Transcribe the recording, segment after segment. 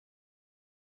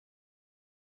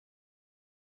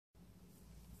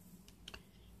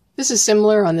This is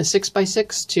similar on the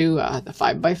 6x6 to the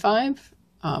 5x5,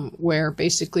 where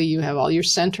basically you have all your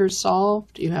centers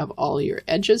solved, you have all your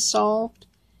edges solved,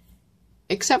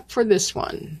 except for this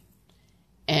one.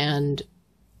 And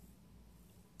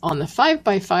on the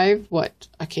 5x5, what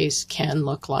a case can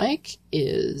look like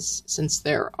is, since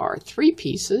there are 3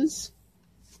 pieces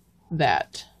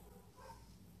that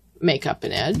make up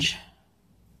an edge,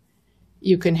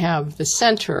 you can have the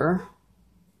center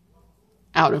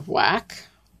out of whack.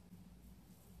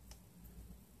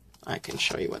 I can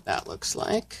show you what that looks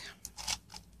like.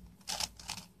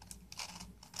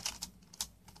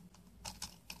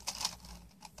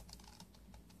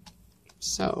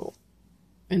 So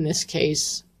in this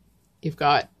case, you've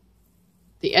got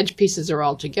the edge pieces are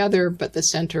all together, but the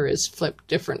center is flipped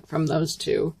different from those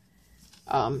two.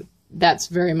 That's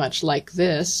very much like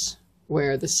this,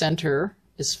 where the center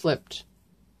is flipped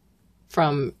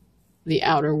from the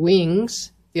outer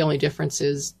wings. The only difference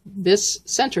is this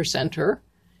center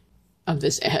of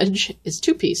this edge is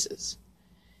 2 pieces.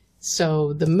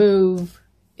 So the move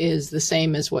is the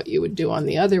same as what you would do on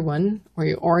the other one, where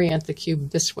you orient the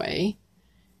cube this way.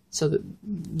 So that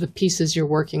the pieces you're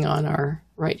working on are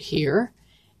right here.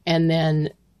 And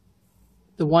then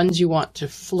the ones you want to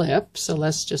flip, so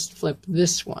let's just flip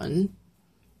this one.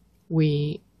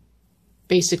 We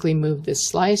basically move this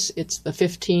slice. It's the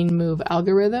 15 move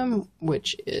algorithm,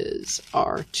 which is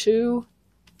R2,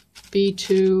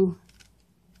 B2,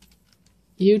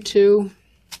 U2,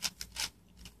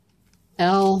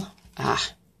 L,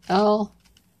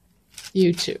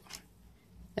 U2.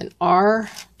 And R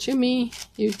to me,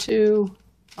 U2,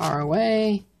 R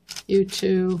away,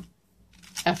 U2,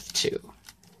 F2,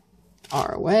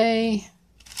 R away,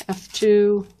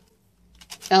 F2,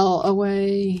 L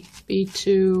away,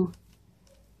 B2,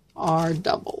 R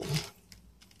double.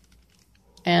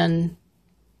 And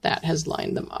that has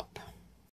lined them up.